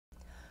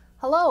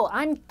Hello,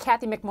 I'm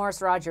Cathy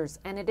McMorris Rodgers,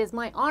 and it is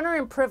my honor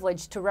and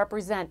privilege to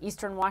represent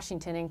Eastern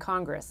Washington in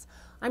Congress.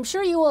 I'm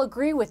sure you will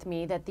agree with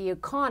me that the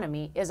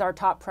economy is our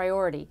top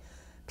priority.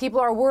 People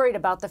are worried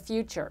about the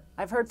future.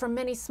 I've heard from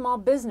many small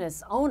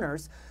business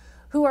owners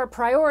who are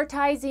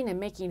prioritizing and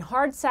making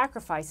hard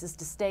sacrifices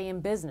to stay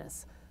in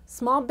business.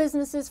 Small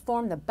businesses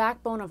form the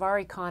backbone of our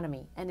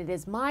economy, and it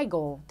is my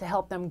goal to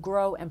help them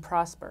grow and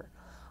prosper.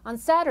 On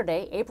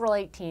Saturday, April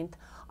 18th,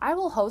 I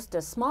will host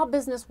a small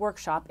business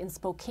workshop in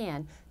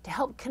Spokane to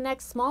help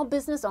connect small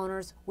business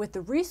owners with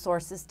the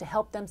resources to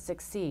help them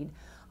succeed.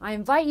 I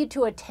invite you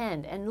to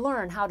attend and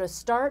learn how to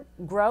start,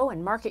 grow,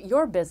 and market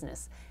your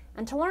business,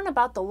 and to learn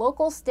about the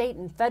local, state,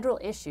 and federal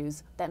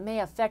issues that may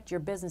affect your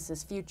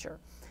business's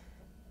future.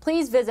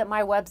 Please visit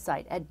my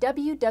website at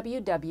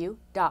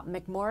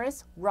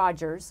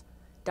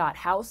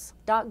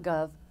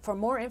www.mcmorrisrodgers.house.gov for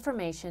more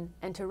information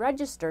and to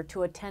register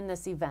to attend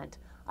this event.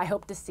 I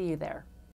hope to see you there.